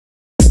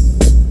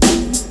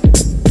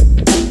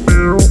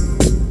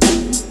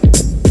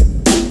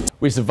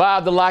We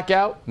survived the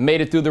lockout,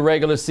 made it through the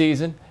regular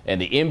season, and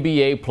the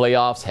NBA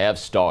playoffs have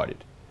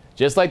started.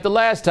 Just like the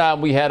last time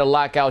we had a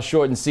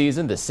lockout-shortened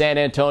season, the San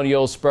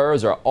Antonio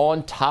Spurs are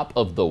on top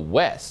of the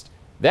West.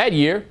 That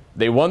year,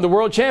 they won the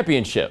World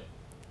Championship.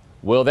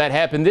 Will that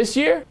happen this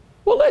year?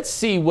 Well, let's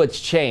see what's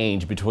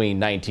changed between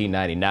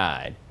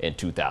 1999 and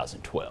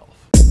 2012.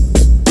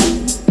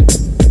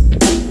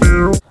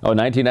 Oh,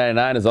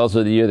 1999 is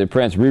also the year that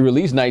Prince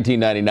re-released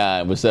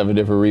 1999 with 7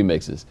 different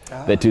remixes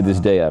that to this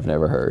day I've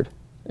never heard.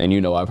 And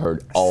you know I've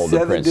heard all the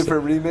Prince.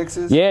 7 different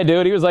remixes? Yeah,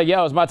 dude. He was like,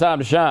 yo, it's my time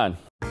to shine.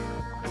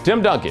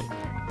 Tim Duncan.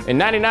 In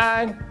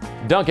 99,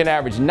 Duncan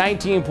averaged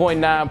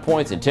 19.9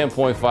 points and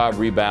 10.5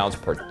 rebounds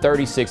per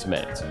 36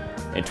 minutes.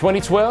 In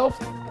 2012,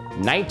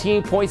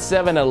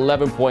 19.7 and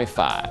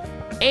 11.5.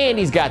 And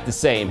he's got the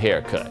same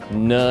haircut.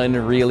 None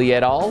really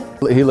at all.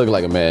 He looked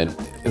like a man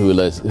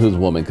whose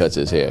woman cuts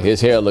his hair.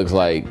 His hair looks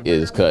like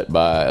it's cut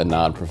by a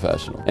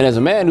non-professional. And as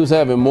a man who's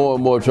having more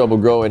and more trouble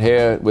growing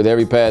hair with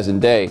every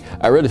passing day,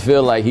 I really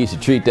feel like he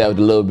should treat that with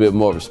a little bit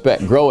more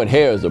respect. Growing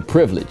hair is a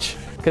privilege.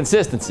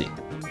 Consistency.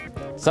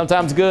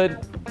 Sometimes good,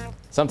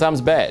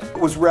 sometimes bad.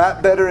 Was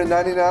rap better in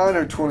 99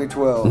 or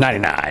 2012?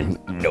 99,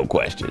 no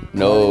question.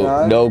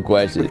 No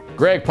question.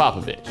 Greg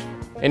Popovich.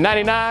 In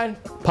 99,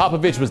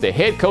 Popovich was the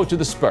head coach of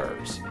the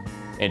Spurs.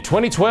 In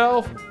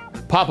 2012,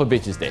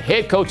 Popovich is the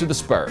head coach of the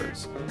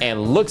Spurs and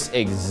looks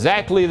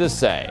exactly the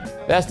same.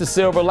 That's the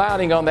silver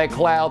lining on that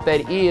cloud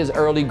that is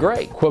early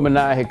gray.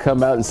 Quimini had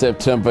come out in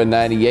September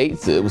 98,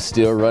 so it was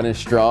still running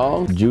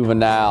strong.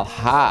 Juvenile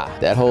High,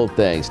 that whole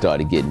thing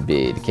started getting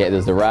big.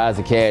 There's the rise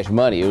of Cash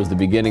Money. It was the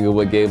beginning of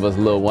what gave us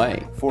Lil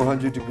Wayne.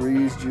 400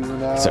 Degrees,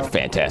 Juvenile. It's a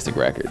fantastic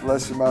record.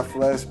 Flesh of my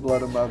flesh,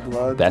 blood of my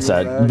blood. That's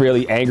a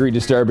really angry,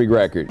 disturbing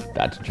record.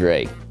 Dr.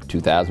 Dre,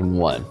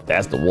 2001.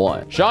 That's the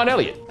one. Sean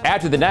Elliott.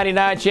 After the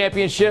 99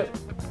 championship,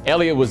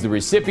 Elliott was the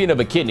recipient of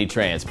a kidney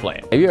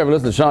transplant. Have you ever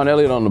listened to Sean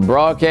Elliott on the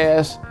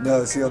broadcast?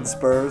 No, is he on the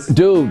Spurs?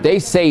 Dude, they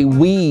say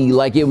we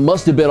like it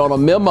must have been on a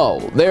memo.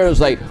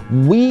 There's like,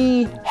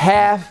 we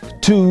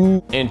have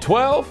to. In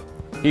 12,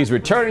 he's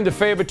returning the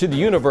favor to the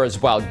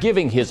universe while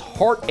giving his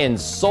heart and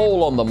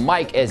soul on the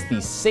mic as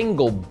the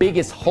single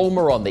biggest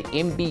homer on the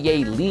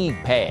NBA League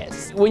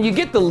Pass. When you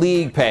get the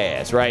League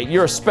Pass, right,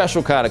 you're a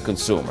special kind of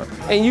consumer.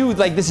 And you,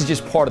 like, this is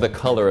just part of the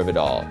color of it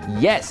all.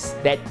 Yes,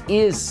 that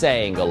is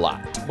saying a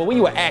lot. But when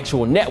you're an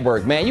actual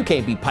network, man, you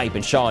can't be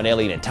piping Sean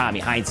Elliott and Tommy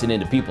Heinsohn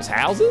into people's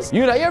houses.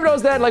 You know, you ever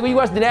notice that? Like when you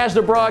watch the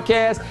national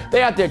broadcast,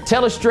 they out there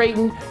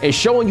telestrating and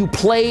showing you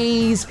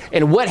plays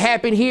and what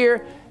happened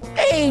here.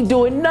 They ain't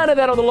doing none of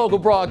that on the local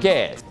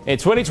broadcast. In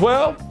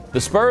 2012, the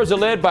Spurs are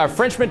led by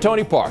Frenchman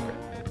Tony Parker.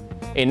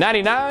 In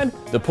 99,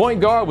 the point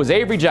guard was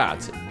Avery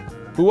Johnson,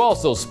 who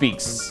also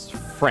speaks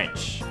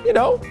French. You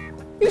know,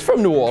 he's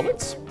from New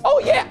Orleans. Oh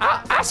yeah,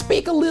 I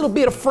speak a little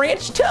bit of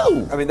French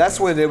too. I mean, that's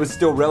when it was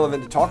still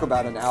relevant to talk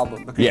about an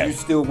album because you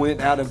still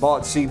went out and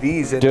bought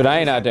CDs. Dude, I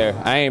ain't out there.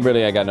 I ain't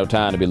got no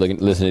time to be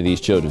listening to these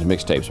children's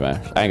mixtapes,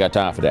 man. I ain't got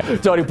time for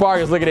that. Tony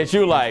Parker's looking at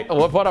you like,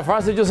 what part of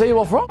France did you say you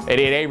were from? And then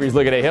Avery's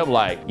looking at him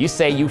like, you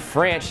say you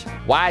French,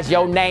 why is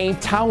your name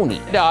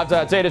Tony? No, I'll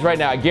tell you this right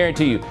now, I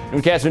guarantee you,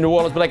 them cats from New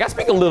Orleans be like, I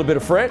speak a little bit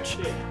of French.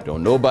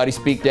 Don't nobody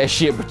speak that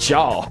shit but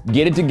y'all.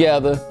 Get it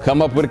together,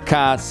 come up with a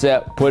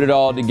concept, put it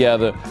all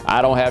together.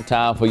 I don't have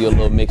time for your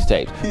little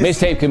mixtape.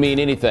 Mixtape can mean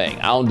anything.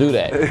 I don't do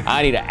that.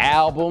 I need an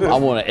album. I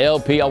want an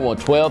LP. I want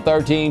 12,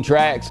 13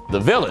 tracks. The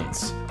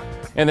villains.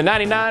 In the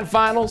 99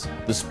 finals,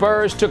 the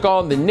Spurs took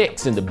on the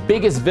Knicks and the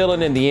biggest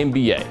villain in the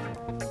NBA,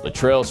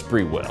 Latrell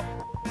Sprewell.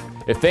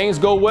 If things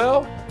go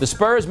well, the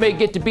Spurs may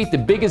get to beat the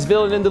biggest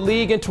villain in the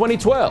league in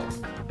 2012,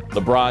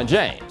 LeBron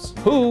James,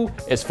 who,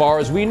 as far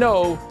as we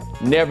know,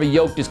 never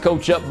yoked his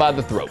coach up by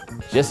the throat.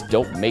 Just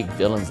don't make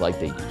villains like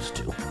they used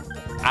to.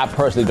 I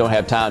personally don't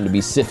have time to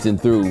be sifting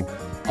through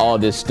all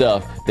this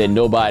stuff that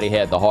nobody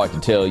had the heart to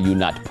tell you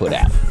not to put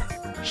out.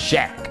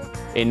 Shaq.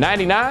 In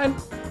 99,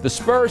 the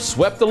Spurs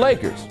swept the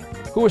Lakers,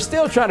 who were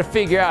still trying to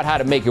figure out how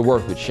to make it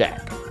work with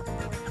Shaq.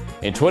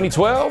 In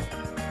 2012,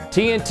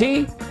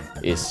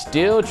 TNT is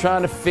still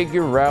trying to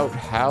figure out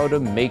how to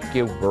make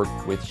it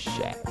work with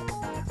Shaq.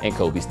 And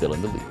Kobe's still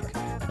in the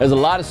league. There's a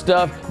lot of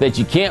stuff that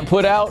you can't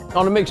put out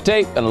on a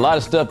mixtape and a lot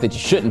of stuff that you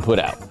shouldn't put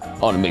out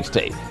on a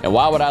mixtape. And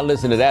why would I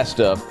listen to that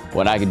stuff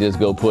when I could just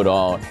go put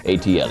on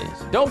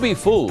ATLians? Don't be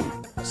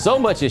fooled. So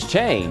much has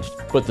changed,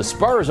 but the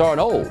Spurs aren't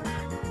old.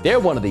 They're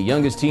one of the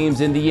youngest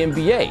teams in the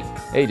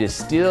NBA. They just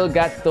still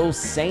got those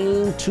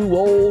same 2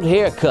 old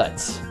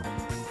haircuts,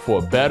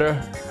 for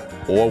better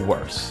or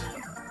worse.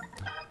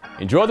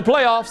 Enjoy the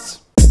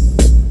playoffs.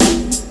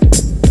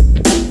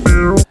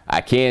 I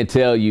can't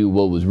tell you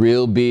what was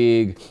real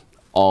big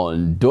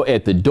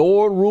at the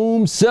Dorm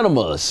Room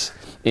Cinemas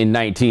in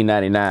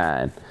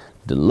 1999.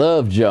 The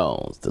Love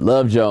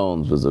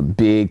Jones was a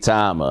big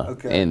timer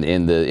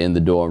in the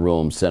Dorm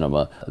Room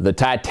Cinema. The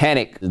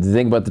Titanic, the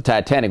thing about the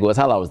Titanic was,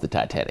 how long was the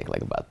Titanic?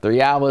 Like about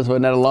 3 hours?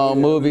 Wasn't that a long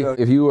movie?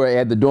 If you were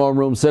at the Dorm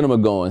Room Cinema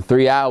going,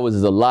 3 hours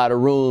is a lot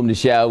of room to,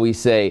 shall we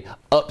say,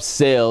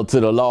 upsell to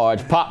the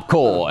large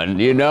popcorn,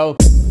 you know?